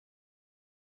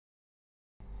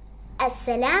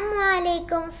Assalamu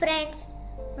alaikum friends.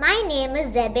 My name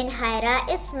is Zebin Haira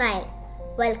Ismail.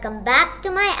 Welcome back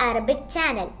to my Arabic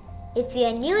channel. If you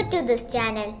are new to this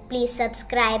channel, please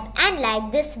subscribe and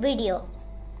like this video.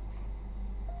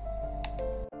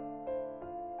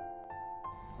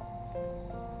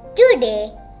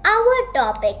 Today our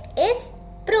topic is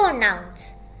pronouns.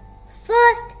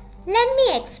 First, let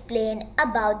me explain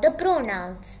about the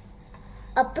pronouns.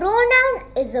 A pronoun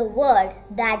is a word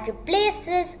that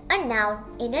replaces a noun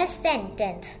in a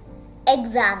sentence.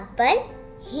 Example: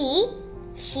 he,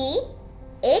 she,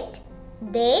 it,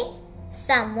 they,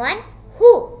 someone,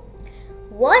 who.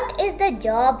 What is the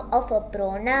job of a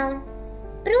pronoun?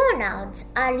 Pronouns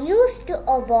are used to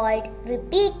avoid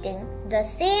repeating the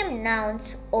same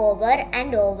nouns over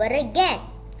and over again.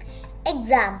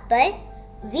 Example: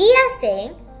 we are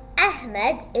saying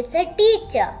Ahmed is a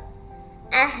teacher.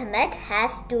 Ahmed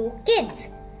has 2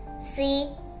 kids. See,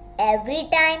 every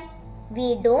time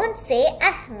we don't say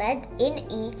Ahmed in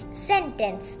each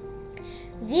sentence.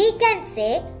 We can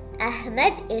say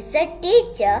Ahmed is a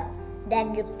teacher,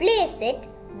 then replace it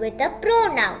with a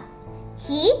pronoun.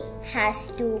 He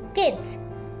has 2 kids.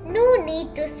 No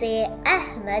need to say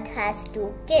Ahmed has 2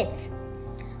 kids.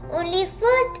 Only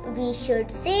first we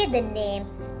should say the name,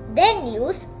 then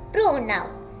use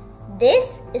pronoun.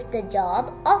 This is the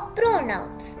job of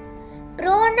pronouns.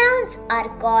 Pronouns are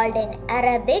called in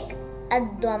Arabic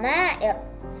الضمائر.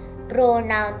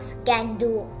 Pronouns can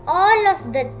do all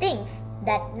of the things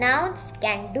that nouns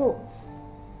can do.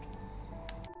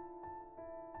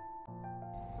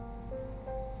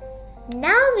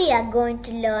 Now we are going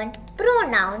to learn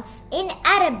pronouns in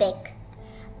Arabic.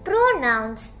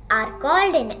 Pronouns are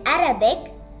called in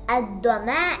Arabic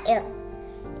الضمائر.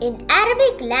 In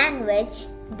Arabic language,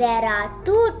 there are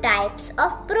 2 types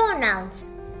of pronouns: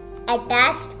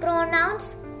 attached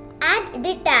pronouns and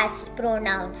detached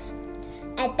pronouns.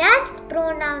 Attached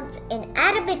pronouns in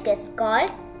Arabic is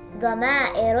called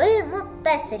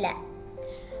Dhamaayirul-Munfasila,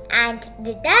 and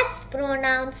detached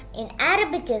pronouns in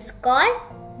Arabic is called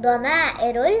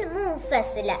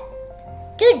Dhamaayirul-Munfasila.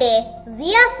 Today we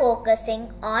are focusing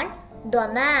on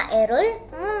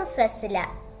Dhamaayirul-Munfasila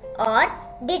or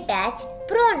detached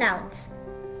pronouns.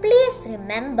 Please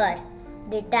remember,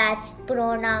 detached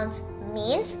pronouns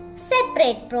means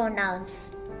separate pronouns.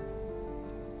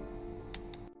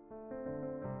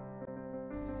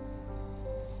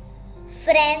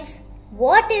 Friends,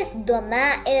 what is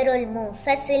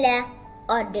Dhamaayirul-Munfasila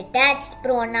or detached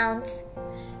pronouns?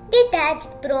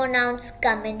 Detached pronouns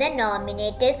come in the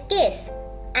nominative case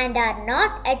and are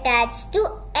not attached to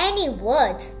any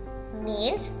words,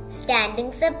 means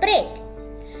standing separate.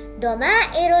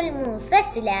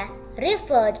 Dhamaayirul-Munfasila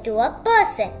refer to a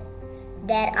person.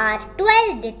 There are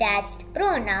 12 detached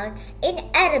pronouns in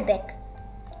Arabic.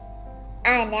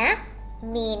 Ana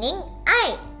meaning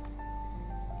I.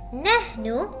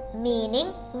 Nahnu meaning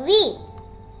we.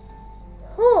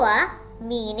 Huwa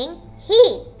meaning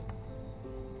he.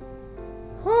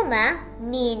 Huma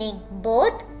meaning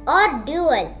both or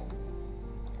dual.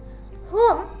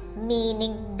 Hum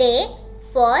meaning they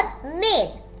for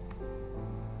male.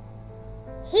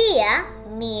 Hiya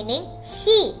meaning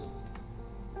she.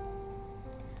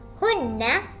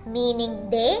 Hunna meaning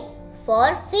they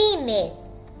for female.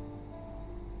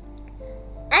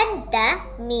 Anta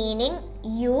meaning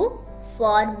you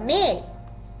for male.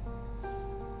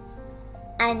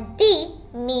 Anti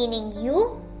meaning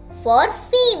you for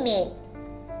female.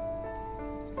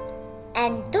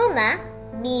 Antuma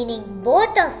meaning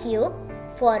both of you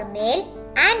for male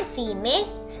and female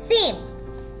same.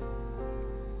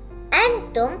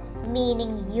 Antum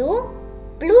meaning you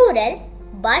plural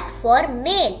but for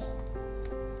male.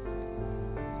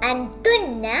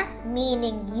 Antunna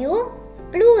meaning you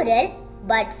plural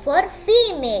but for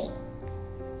female.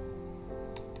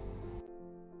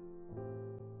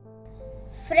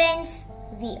 Friends,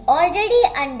 we already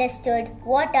understood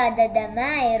what are the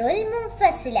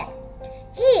Dhamaayirul-Munfasila.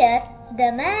 Here,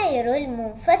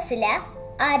 Dhamaayirul-Munfasila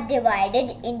are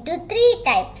divided into 3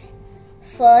 types: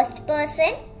 first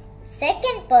person,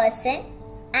 second person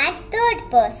and third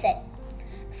person.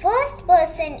 First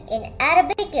person in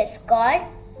Arabic is called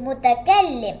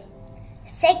mutakallim.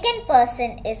 Second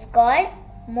person is called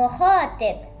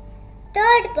mukhatib.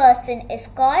 Third person is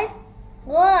called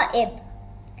ghaib.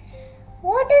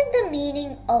 What is the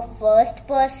meaning of first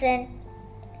person?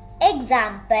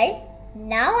 Example: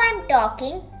 now I am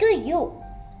talking to you.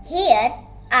 Here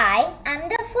I am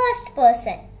the first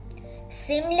person.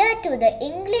 Similar to the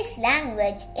English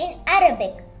language in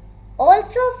Arabic,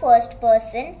 also first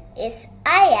person is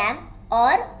I am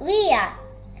or we are.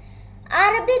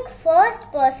 Arabic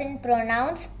first person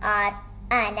pronouns are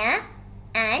ana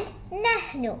and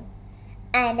nahnu.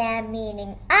 Ana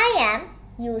meaning I am,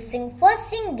 using for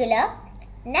singular.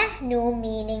 Nahnu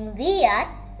meaning we are,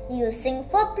 using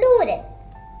for plural.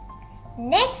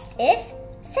 Next is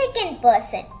second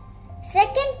person.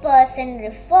 Second person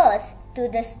refers to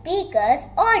the speaker's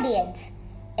audience.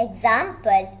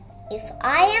 Example, if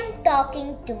I am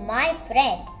talking to my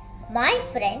friend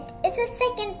is a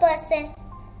second person.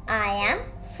 I am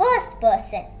first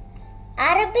person.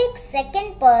 Arabic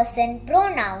second person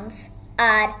pronouns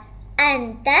are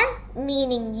anta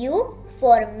meaning you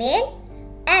for male,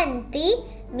 anti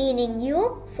meaning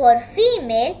you for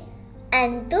female,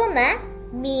 antuma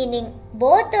meaning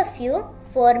both of you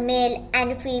for male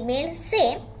and female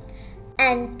same,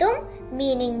 antum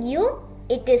meaning you,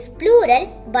 it is plural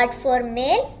but for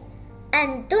male,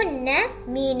 antunna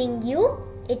meaning you,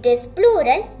 it is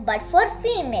plural but for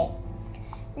female.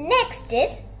 Next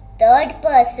is third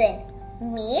person,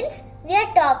 means we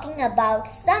are talking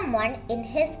about someone in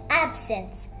his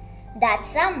absence. That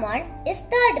someone is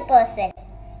third person.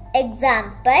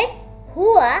 Example,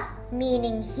 huwa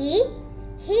meaning he,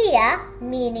 hiya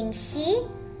meaning she,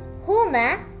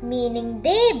 huma meaning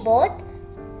they both,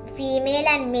 female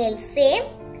and male same,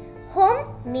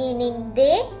 hum meaning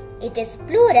they, it is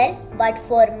plural but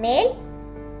for male,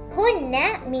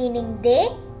 hunna meaning they,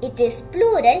 it is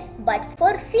plural but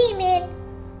for female.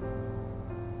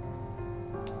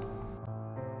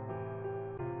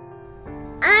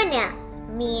 Ana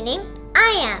meaning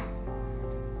I am.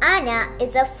 Ana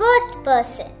is a first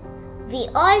person. We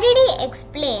already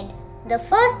explained the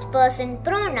first person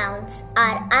pronouns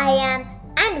are I am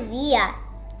and we are.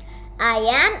 I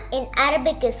am in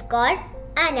Arabic is called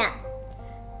ana.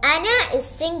 Ana is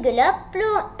singular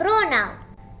pronoun.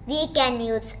 We can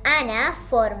use ana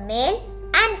for male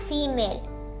and female.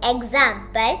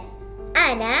 Example,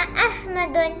 ana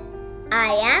Ahmadun.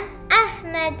 I am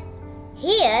Ahmad.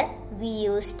 Here we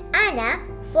used ana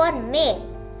for male.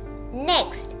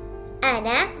 Next,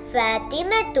 ana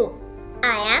Fatimatu.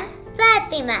 I am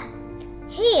Fatima.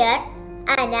 Here,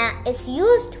 ana is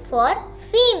used for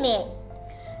female.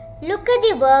 Look at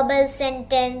the verbal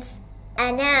sentence.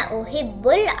 Ana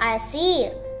uhibbul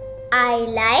asir. I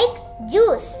like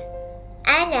juice.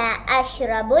 Ana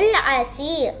ashrabul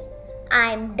asir.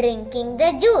 I am drinking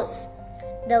the juice.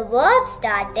 The verb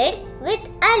started with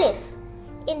alif.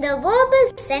 In the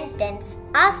verbal sentence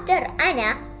after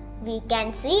ana, we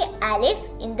can see alif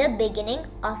in the beginning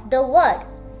of the word.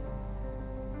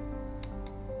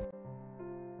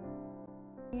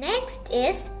 Next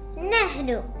is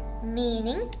nahnu,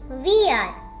 meaning we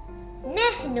are.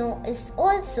 Nahnu is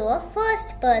also a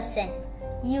first person,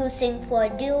 using for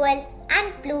dual and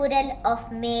plural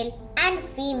of male and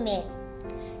female.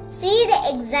 See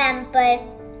the example.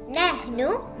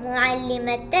 Nahnu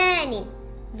muallimatani.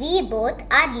 We both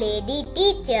are lady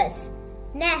teachers.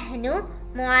 Nahnu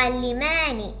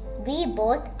muallimani. We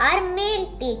both are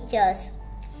male teachers.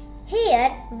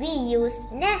 Here we use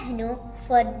nahnu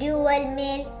for dual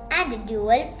male and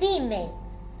dual female.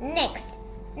 Next,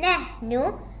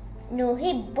 nahnu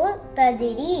nuhibbu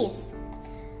tadris.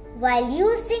 While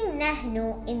using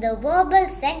nahnu in the verbal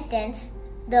sentence,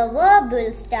 the verb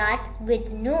will start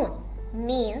with noon.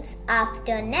 Means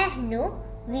after nahnu,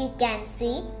 we can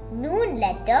see noon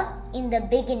letter in the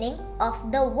beginning of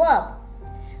the verb.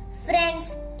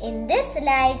 Friends, in this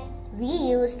slide, we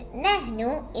used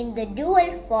nahnu in the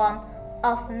dual form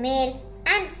of male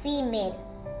and female.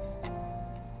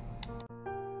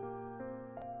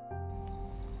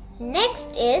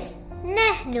 Next is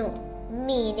nahnu,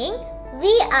 meaning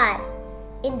we are.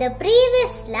 In the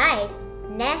previous slide,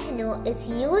 nahnu is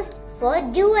used for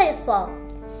dual form.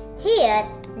 Here,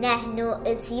 nahnu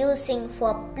is using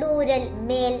for plural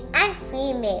male and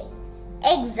female.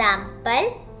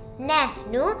 Example,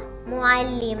 nahnu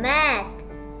muallimat.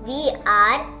 We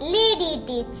are lady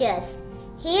teachers.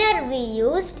 Here we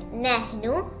used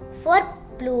nahnu for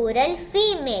plural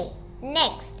female.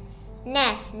 Next,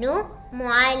 nahnu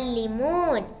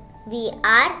muallimun. We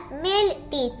are male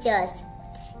teachers.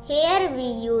 Here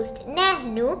we used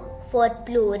nahnu for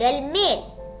plural male.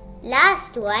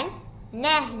 Last one,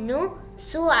 nahnu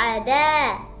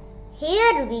su'ada.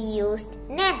 Here we used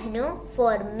nahnu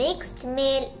for mixed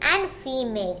male and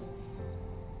female.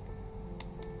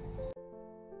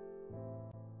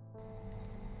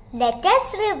 Let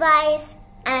us revise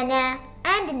ana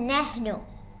and nahnu.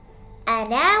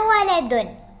 Ana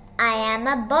waladun. I am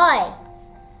a boy.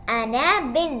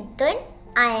 Ana bintun.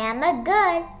 I am a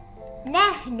girl.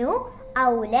 Nahnu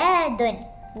awladun.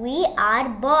 We are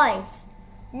boys.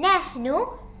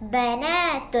 Nahnu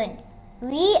banatun.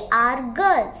 We are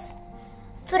girls.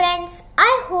 Friends,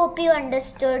 I hope you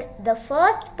understood the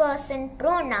first person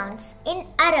pronouns in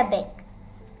Arabic.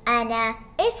 Ana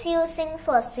is using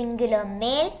for singular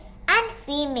male and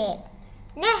female.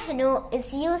 Nahnu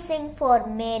is using for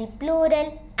male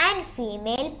plural and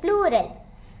female plural.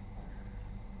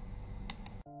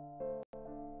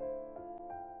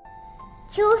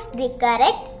 Choose the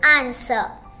correct answer.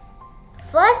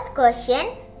 First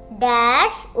question,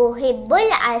 dash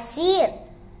uhibbul asir.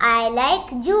 I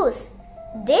like juice.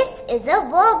 This is a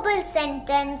verbal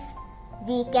sentence.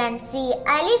 We can see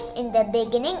alif in the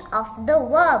beginning of the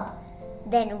verb.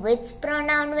 Then which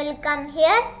pronoun will come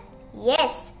here?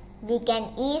 Yes, we can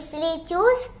easily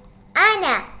choose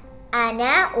ana.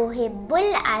 Ana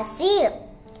uhibbul asir.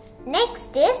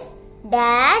 Next is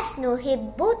dash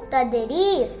nuhibbu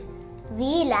tadris.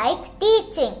 We like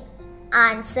teaching.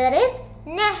 Answer is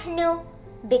nahnu,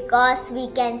 because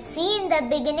we can see in the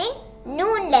beginning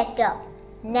noon letter.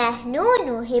 Nahnu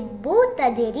nuhibbu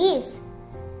tadris.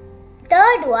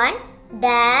 Third one,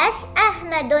 dash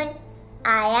Ahmadun.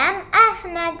 I am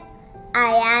Ahmad.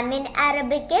 I am in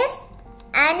Arabic is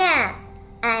ana.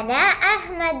 Ana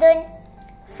Ahmadun.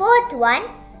 Fourth one,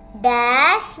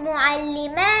 dash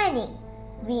muallimani.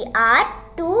 We are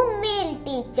two male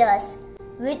teachers.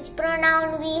 Which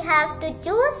pronoun we have to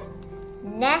choose?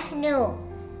 Nahnu.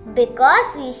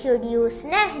 Because we should use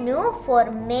nahnu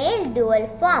for male dual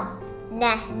form.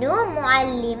 Nahnu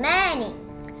muallimani.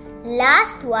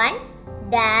 Last one,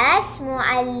 dash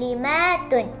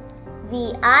muallimatun.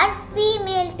 We are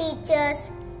female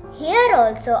teachers. Here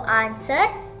also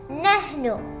answer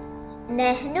nahnu.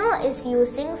 Nahnu is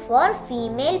using for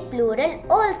female plural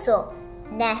also.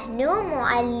 Nahnu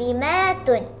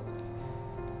muallimatun.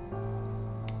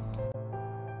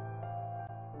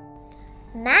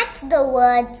 Match the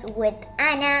words with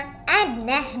ana and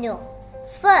nahnu.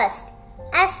 First,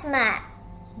 asma.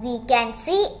 We can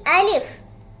see alif.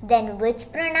 Then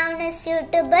which pronoun is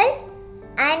suitable?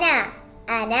 Ana.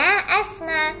 Ana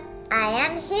asma. I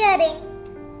am hearing.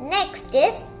 Next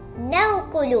is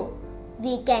nawkulu.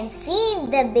 We can see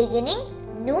in the beginning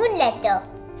noon letter.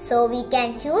 So we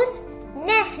can choose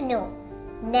nahnu.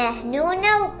 Nahnu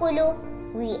nawkulu.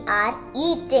 We are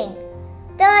eating.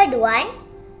 Third one,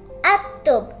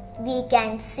 aktub. We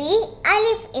can see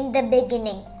alif in the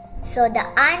beginning. So the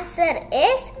answer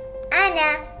is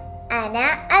ana. Ana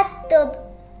aktub.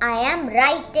 I am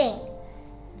writing.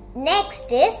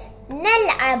 Next is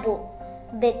nal'abu.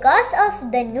 Because of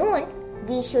the noon,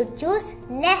 we should choose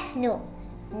nahnu.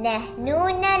 Nahnu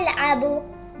nal'abu.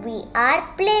 We are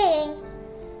playing.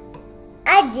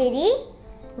 Ajri.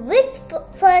 Which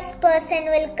first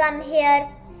person will come here?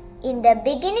 In the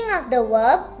beginning of the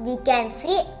verb, we can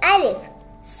see alif.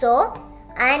 So,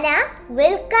 ana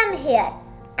will come here.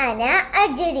 Ana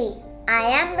ajri. I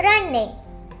am running.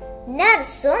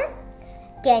 Narsum.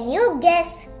 Can you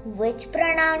guess which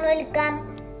pronoun will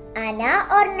come? Ana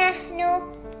or nahnu?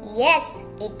 Yes,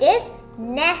 it is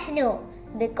nahnu,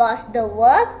 because the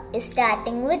verb is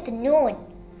starting with noon.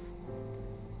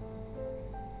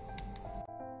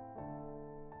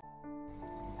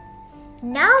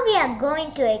 Now we are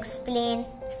going to explain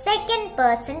second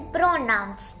person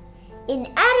pronouns. In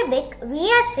Arabic, we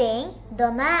are saying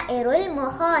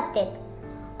Dhamaayirul-Munfasila.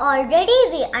 Already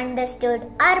we understood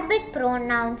Arabic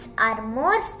pronouns are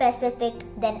more specific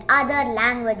than other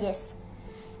languages.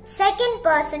 Second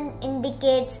person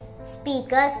indicates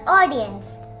speaker's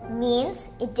audience, means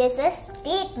it is a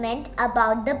statement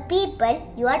about the people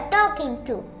you are talking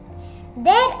to.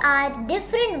 There are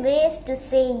different ways to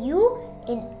say you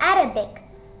in Arabic.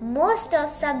 Most of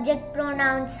subject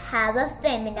pronouns have a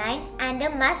feminine and a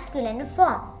masculine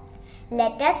form.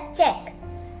 Let us check.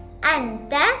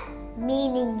 Anta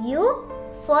meaning you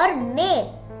for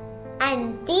male.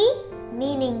 Anti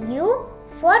meaning you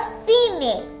for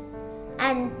female.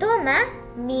 Antuma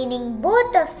meaning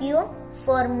both of you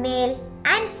for male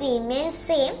and female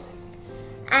same.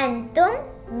 Antum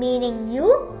meaning you,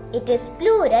 it is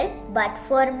plural but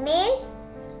for male.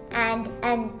 And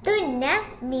antunna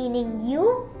meaning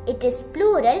you, it is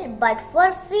plural but for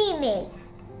female.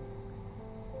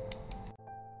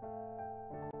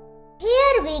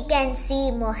 Here we can see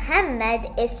Muhammad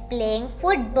is playing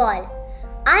football.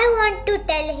 I want to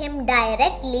tell him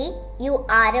directly, you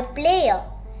are a player.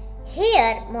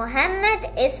 Here Muhammad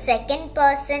is second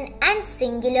person and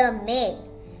singular male.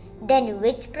 Then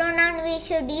which pronoun we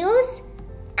should use?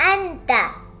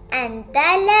 Anta. Anta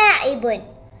la'ibun.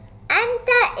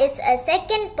 Anta is a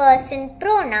second person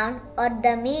pronoun or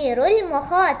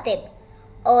Dhamaayirul-Munfasila,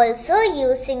 also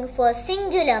using for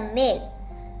singular male.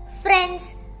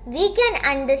 Friends, we can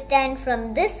understand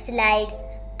from this slide,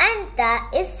 Anta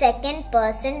is second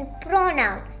person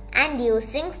pronoun and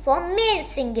using for male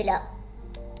singular.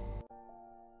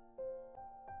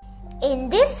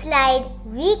 In this slide,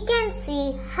 we can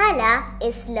see Hala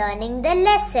is learning the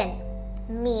lesson.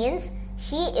 Means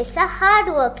she is a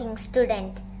hard-working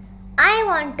student. I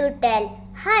want to tell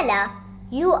Hala,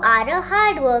 you are a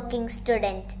hard-working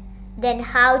student. Then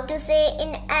how to say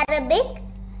in Arabic?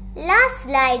 Last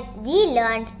slide we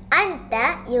learned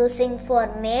Anta using for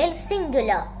male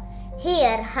singular.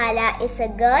 Here Hala is a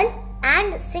girl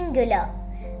and singular.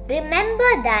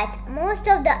 Remember that most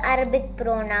of the Arabic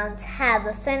pronouns have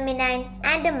a feminine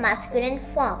and a masculine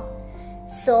form.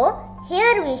 So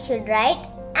here we should write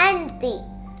Anti.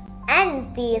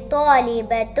 Anti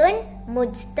talibatun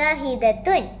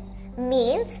mujtahidatun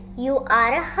means you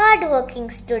are a hard-working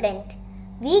student.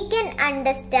 We can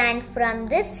understand from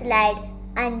this slide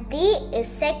Anti is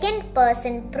second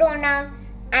person pronoun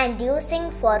and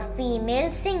using for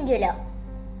female singular.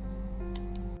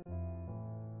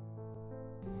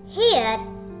 Here,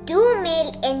 two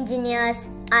male engineers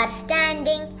are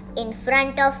standing in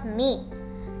front of me.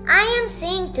 I am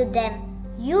saying to them,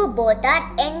 you both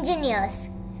are engineers.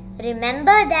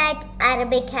 Remember that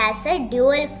Arabic has a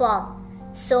dual form.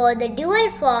 So the dual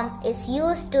form is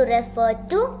used to refer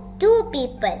to two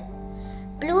people.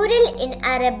 Plural in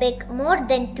Arabic more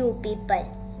than two people.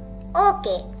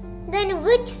 Okay, then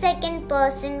which second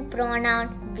person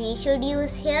pronoun we should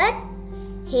use here?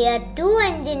 Here two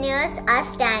engineers are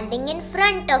standing in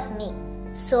front of me.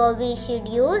 So we should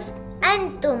use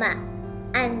Antuma.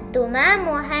 Antuma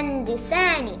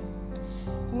muhandisani.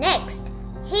 Next,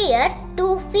 here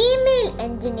two female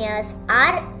engineers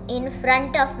are in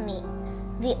front of me.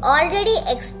 We already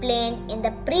explained in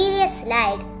the previous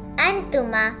slide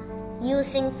Antuma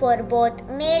using for both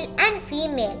male and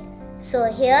female. So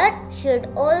here should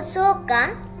also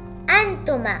come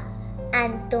Antuma.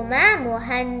 Antuma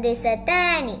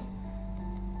muhandisatani.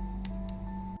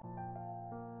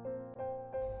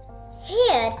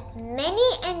 Here many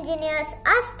engineers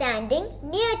are standing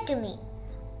near to me.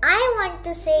 I want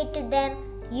to say to them,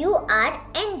 you are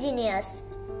engineers.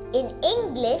 In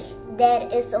English, there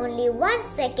is only one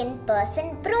second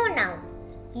person pronoun,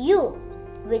 you,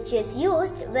 which is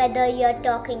used whether you are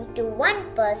talking to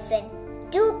one person,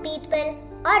 two people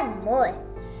or more.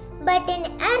 But in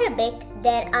Arabic,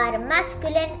 there are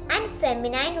masculine and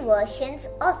feminine versions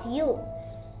of you.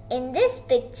 In this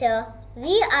picture,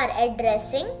 we are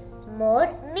addressing more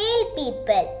male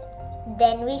people.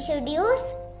 Then we should use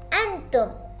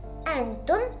Antum.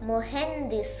 Antum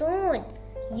muhandisun.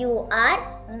 You are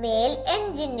male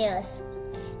engineers.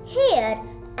 Here,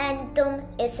 Antum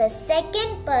is a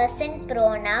second person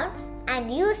pronoun and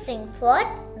using for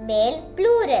male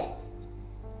plural.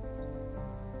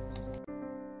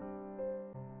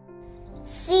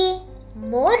 See,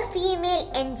 more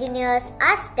female engineers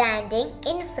are standing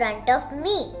in front of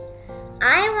me.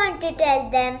 I want to tell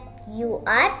them, you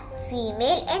are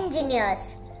female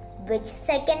engineers. Which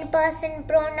second person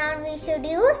pronoun we should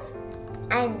use?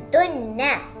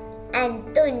 Antunna.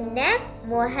 Antunna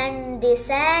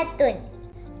muhandisatun.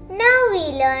 Now we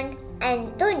learned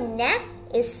Antunna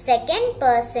is second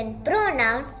person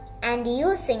pronoun and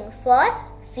using for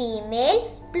female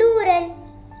plural.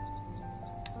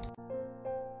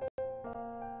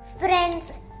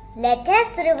 Friends, let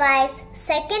us revise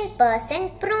second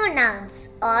person pronouns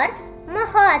or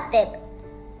muhatib.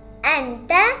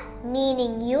 Anta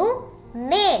meaning you,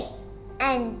 male.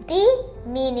 Anti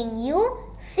meaning you,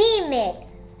 female.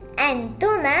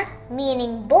 Antuma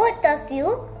meaning both of you,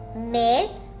 male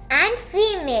and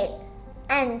female.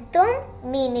 Antum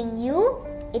meaning you,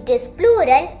 it is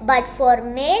plural but for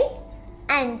male.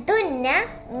 Antunna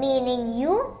meaning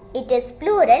you, it is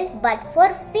plural but for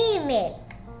female.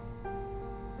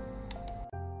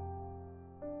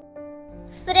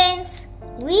 Friends,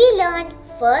 we learned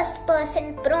first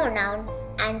person pronoun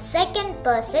and second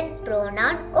person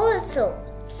pronoun also.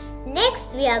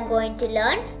 Next we are going to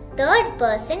learn third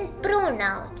person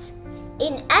pronouns.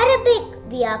 In Arabic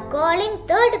we are calling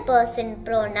third person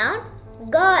pronoun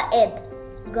Ghaib.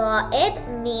 Ghaib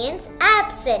means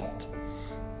absent.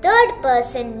 Third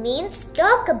person means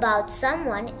talk about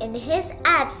someone in his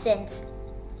absence.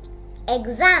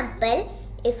 Example,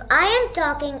 if I am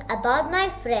talking about my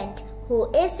friend who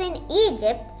is in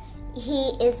Egypt,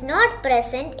 he is not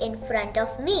present in front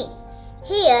of me.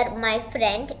 Here my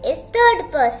friend is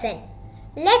third person.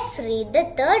 Let's read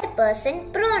the third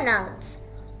person pronouns.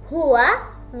 Huwa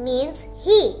means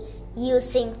he,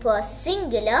 using for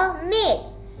singular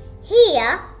male.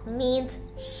 Hiya means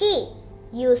she,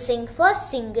 using for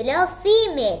singular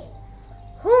female.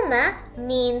 Huma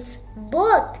means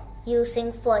both,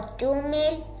 using for two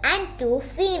male and two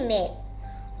female.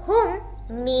 Hum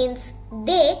means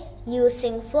they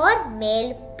using for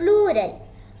male plural.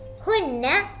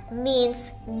 Hunna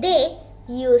means they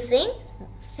using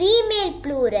female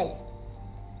plural.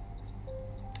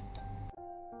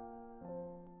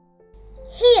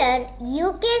 Here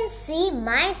you can see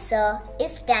my sir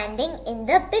is standing in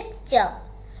the picture.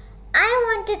 I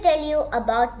want to tell you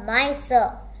about my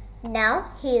sir.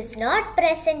 Now he is not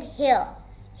present here.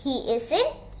 He is in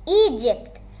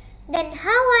Egypt. Then how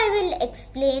I will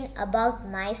explain about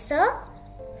my sir?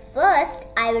 First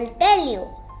I will tell you.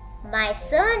 My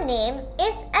surname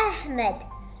is Ahmed.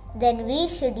 Then we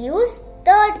should use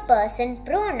third person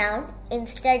pronoun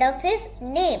instead of his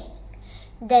name.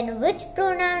 Then which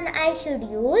pronoun I should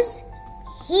use?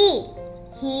 He.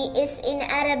 He is in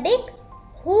Arabic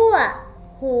huwa.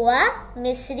 Huwa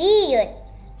Misriyun.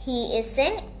 He is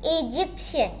an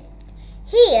Egyptian.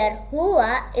 Here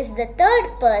huwa is the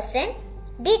third person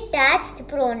detached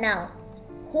pronoun.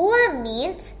 Huwa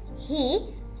means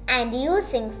he and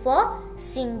using for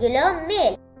singular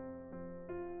male.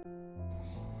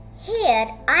 Here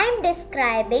I am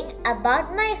describing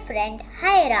about my friend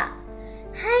Haira.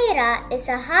 Haira is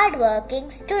a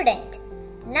hard-working student.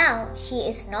 Now she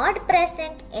is not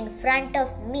present in front of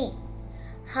me.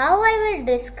 How I will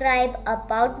describe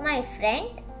about my friend?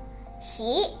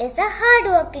 She is a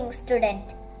hard-working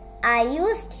student. I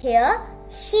used here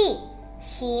she.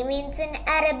 She means in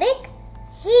Arabic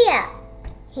hiya.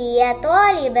 Hiya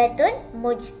talibatun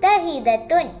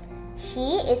mujtahidatun.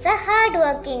 She is a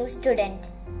hard-working student.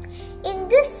 In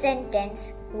this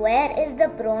sentence, where is the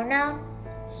pronoun?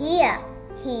 Hiya.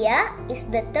 Hiya is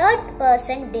the third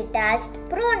person detached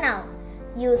pronoun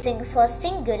using for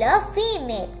singular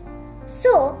female.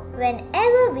 So,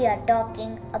 whenever we are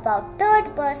talking about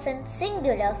third person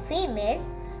singular female,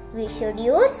 we should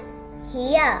use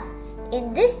hiya.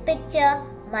 In this picture,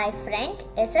 my friend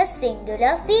is a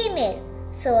singular female.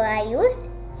 So, I used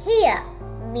hiya,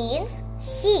 means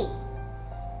she.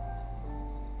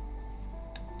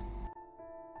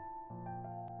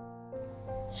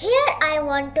 Here I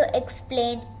want to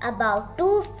explain about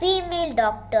two female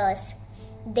doctors.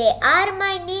 They are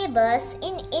my neighbors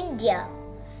in India.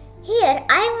 Here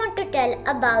I want to tell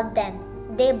about them.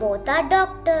 They both are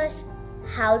doctors.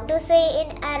 How to say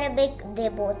in Arabic they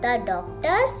both are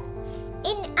doctors?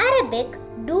 In Arabic,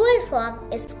 dual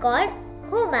form is called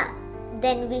huma.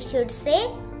 Then we should say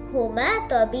huma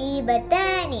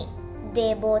tabibatani.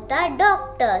 They both are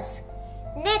doctors.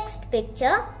 Next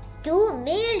picture, two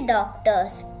male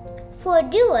doctors. For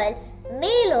dual,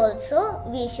 male also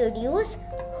we should use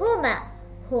huma.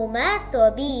 Huma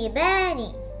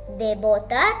tabibani. They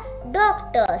both are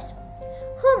doctors.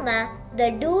 Huma,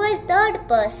 the dual third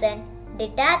person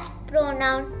detached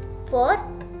pronoun for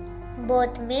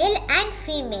both male and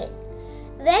female.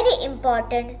 Very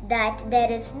important that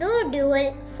there is no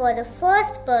dual for the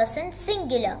first person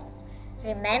singular.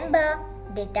 Remember,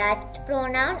 detached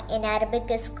pronoun in Arabic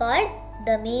is called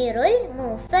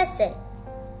Dhamaayirul-Munfasila.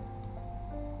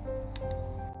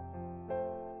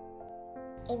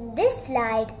 In this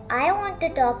slide, I want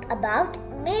to talk about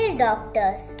male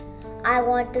doctors. I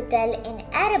want to tell in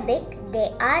Arabic they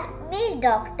are male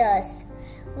doctors.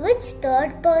 Which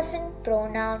third person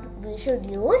pronoun we should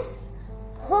use?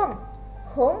 Hum.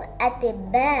 Hum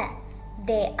atibba.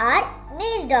 They are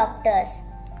male doctors.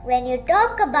 When you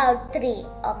talk about three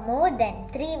or more than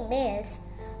three males,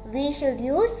 we should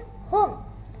use hum.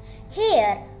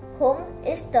 Here, hum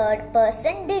is third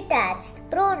person detached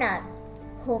pronoun.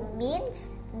 Hum means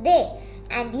they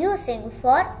and using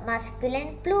for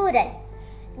masculine plural.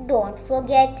 Don't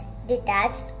forget,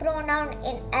 detached pronoun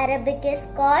in Arabic is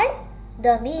called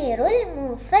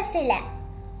Dhamaayirul-Munfasila.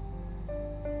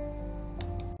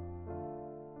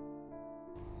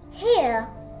 Here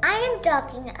I am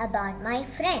talking about my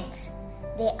friends.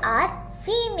 They are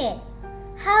female.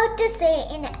 How to say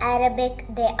in Arabic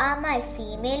they are my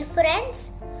female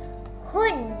friends?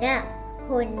 Hunna.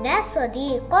 Hunna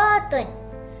sadiqatun.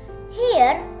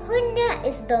 Here hunna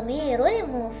is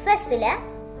Dhamaayirul-Munfasila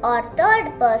or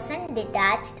third person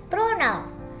detached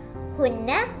pronoun.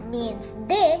 Hunna means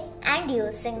they and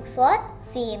using for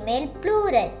female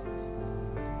plural.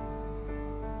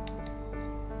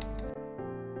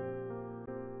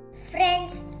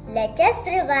 Friends, let us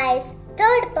revise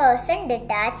third person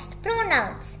detached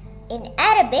pronouns. In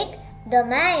Arabic,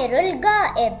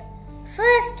 Dhamaayirul-Ghaib.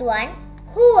 First one,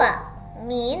 huwa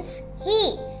means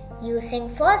he, using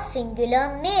for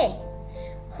singular male.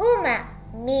 Huma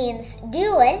means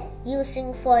dual,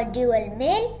 using for dual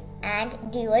male and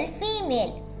dual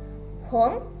female.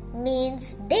 Hum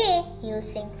means they,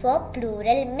 using for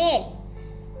plural male.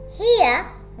 Here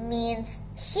means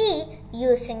she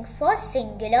using for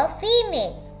singular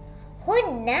female.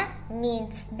 Hunna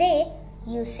means they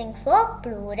using for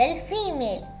plural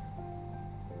female.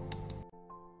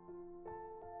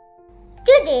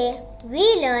 Today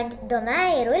we learned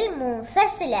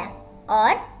Dhamaayirul-Munfasila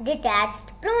or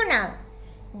detached pronoun.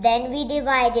 Then we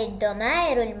divided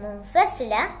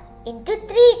Dhamaayirul-Munfasila into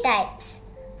 3 types.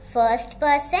 First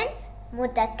person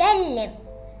mutakallim,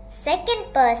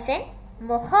 second person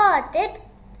mukhatib,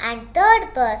 and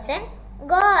third person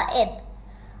ghaib.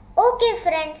 Okay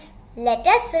friends, let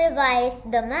us revise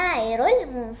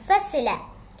Dhamaayirul-Munfasila.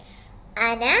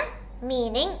 Ana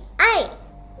meaning I,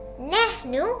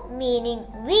 Nahnu meaning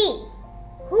we,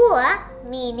 Huwa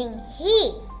meaning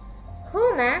he,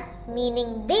 Huma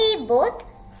meaning they both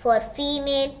for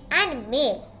female and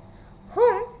male,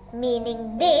 Hum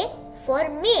meaning they for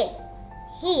male,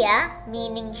 Hiya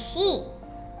meaning she,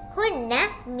 Hunna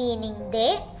meaning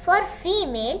they for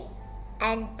female,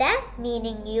 Anta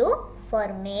meaning you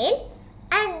for male,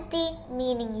 Anti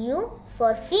meaning you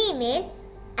for female,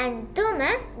 Antuma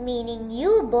meaning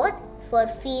you both for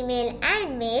female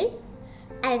and male,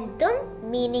 Antum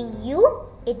meaning you,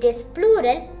 it is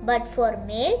plural but for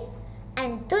male,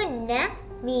 Antunna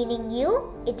meaning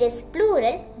you, it is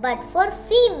plural but for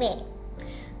female.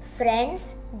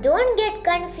 Friends, don't get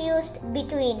confused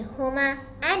between Huma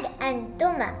and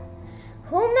Antuma.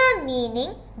 Huma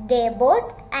meaning they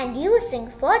both and using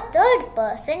for third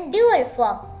person dual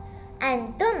form.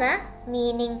 Antuma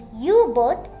meaning you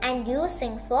both and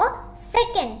using for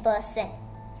second person.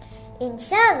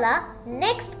 Inshallah,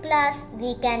 next class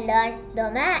we can learn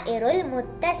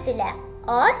Dhamaayirul-Muttasila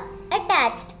or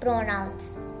attached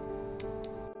pronouns.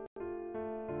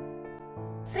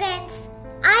 Friends,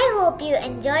 I hope you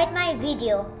enjoyed my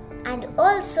video and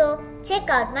also check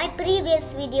out my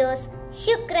previous videos.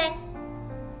 Shukran.